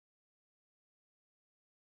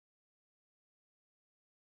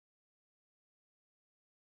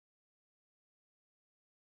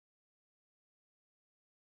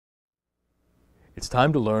It's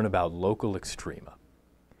time to learn about local extrema.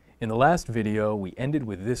 In the last video, we ended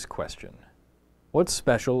with this question. What's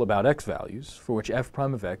special about x values for which f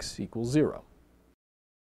prime of x equals 0?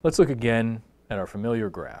 Let's look again at our familiar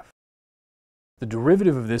graph. The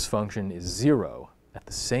derivative of this function is 0 at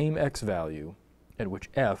the same x value at which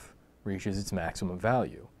f reaches its maximum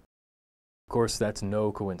value. Of course, that's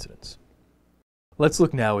no coincidence. Let's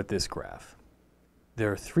look now at this graph.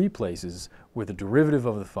 There are 3 places where the derivative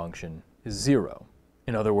of the function is 0.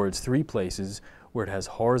 In other words, 3 places where it has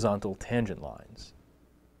horizontal tangent lines.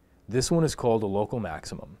 This one is called a local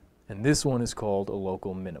maximum, and this one is called a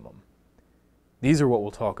local minimum. These are what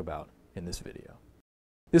we'll talk about in this video.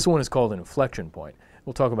 This one is called an inflection point.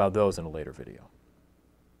 We'll talk about those in a later video.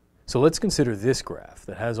 So let's consider this graph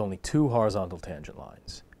that has only 2 horizontal tangent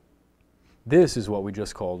lines. This is what we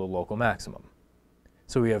just called a local maximum.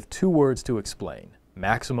 So we have 2 words to explain,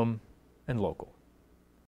 maximum and local.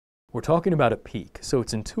 We're talking about a peak, so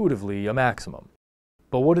it's intuitively a maximum.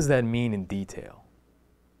 But what does that mean in detail?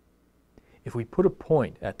 If we put a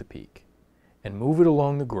point at the peak and move it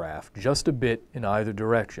along the graph just a bit in either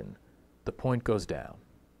direction, the point goes down.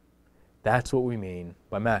 That's what we mean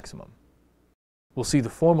by maximum. We'll see the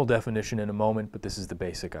formal definition in a moment, but this is the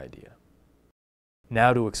basic idea.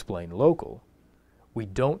 Now to explain local, we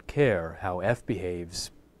don't care how f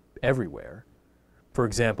behaves everywhere. For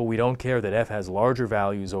example, we don't care that f has larger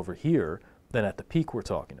values over here than at the peak we're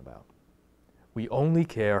talking about. We only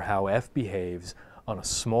care how f behaves on a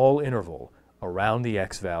small interval around the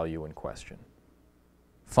x value in question.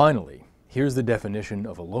 Finally, here's the definition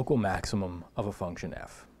of a local maximum of a function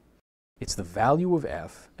f. It's the value of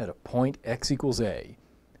f at a point x equals a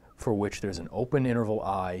for which there's an open interval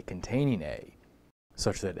I containing a,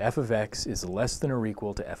 such that f of x is less than or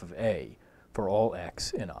equal to f of a for all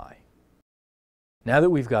x in I. Now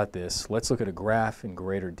that we've got this, let's look at a graph in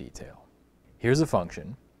greater detail. Here's a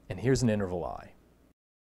function, and here's an interval I.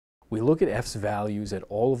 We look at f's values at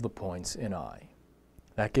all of the points in I.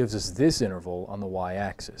 That gives us this interval on the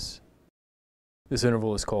y-axis. This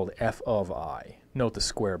interval is called f of I. Note the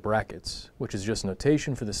square brackets, which is just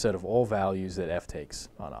notation for the set of all values that f takes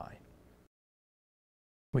on I.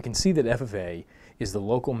 We can see that f of a is the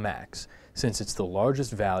local max, since it's the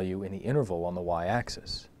largest value in the interval on the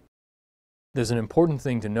y-axis. There's an important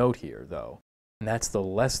thing to note here, though, and that's the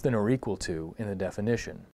less than or equal to in the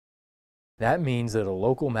definition. That means that a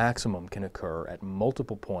local maximum can occur at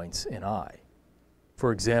multiple points in I.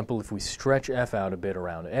 For example, if we stretch f out a bit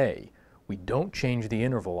around a, we don't change the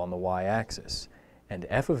interval on the y-axis, and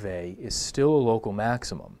f of a is still a local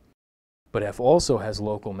maximum, but f also has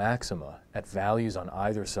local maxima at values on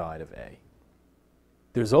either side of a.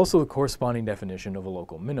 There's also the corresponding definition of a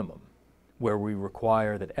local minimum, where we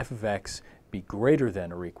require that f of x be greater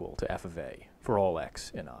than or equal to f of a for all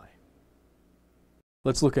x in I.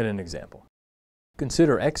 Let's look at an example.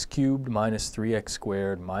 Consider x cubed minus 3x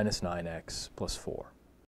squared minus 9x plus 4.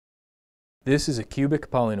 This is a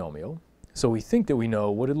cubic polynomial, so we think that we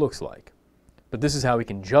know what it looks like. But this is how we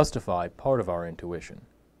can justify part of our intuition.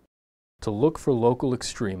 To look for local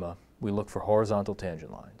extrema, we look for horizontal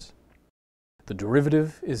tangent lines. The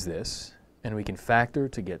derivative is this, and we can factor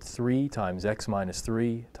to get 3 times x minus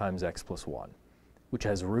 3 times x plus 1, which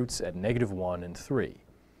has roots at -1 and 3.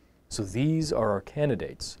 So these are our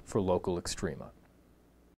candidates for local extrema.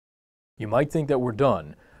 You might think that we're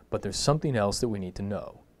done, but there's something else that we need to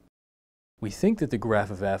know. We think that the graph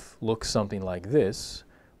of f looks something like this,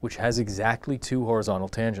 which has exactly 2 horizontal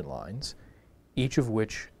tangent lines, each of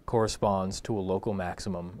which corresponds to a local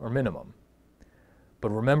maximum or minimum. But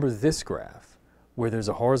remember this graph, where there's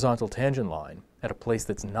a horizontal tangent line at a place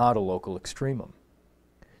that's not a local extremum.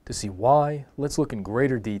 To see why, let's look in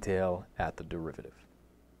greater detail at the derivative.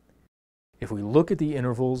 If we look at the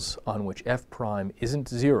intervals on which f prime isn't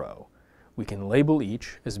 0, we can label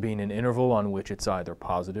each as being an interval on which it's either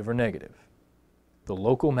positive or negative. The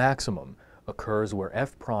local maximum occurs where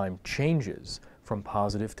f prime changes from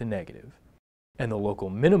positive to negative, and the local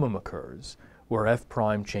minimum occurs where f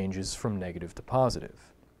prime changes from negative to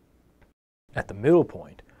positive. At the middle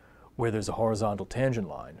point, where there's a horizontal tangent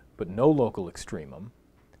line, but no local extremum,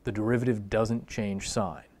 the derivative doesn't change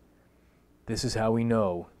sign. This is how we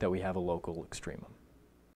know that we have a local extremum.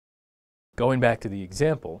 Going back to the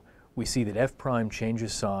example, we see that f prime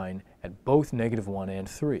changes sign at both -1 and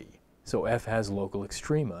 3, so f has local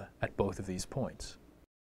extrema at both of these points.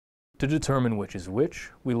 To determine which is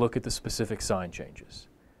which, we look at the specific sign changes.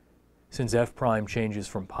 Since f prime changes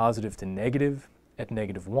from positive to negative at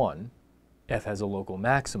 -1, f has a local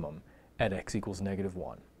maximum at x equals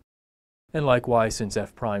 -1. And likewise, since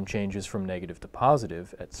f prime changes from negative to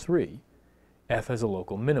positive at 3, f has a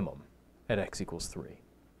local minimum at x equals 3.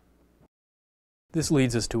 This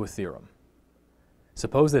leads us to a theorem.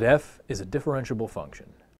 Suppose that f is a differentiable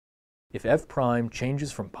function. If f prime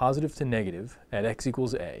changes from positive to negative at x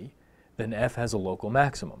equals a, then f has a local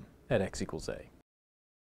maximum at x equals a.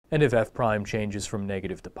 And if f prime changes from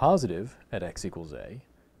negative to positive at x equals a,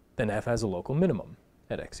 then f has a local minimum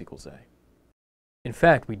at x equals a. In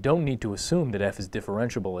fact, we don't need to assume that f is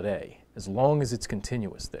differentiable at a, as long as it's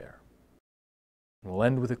continuous there. We'll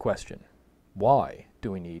end with a question. Why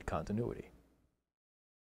do we need continuity?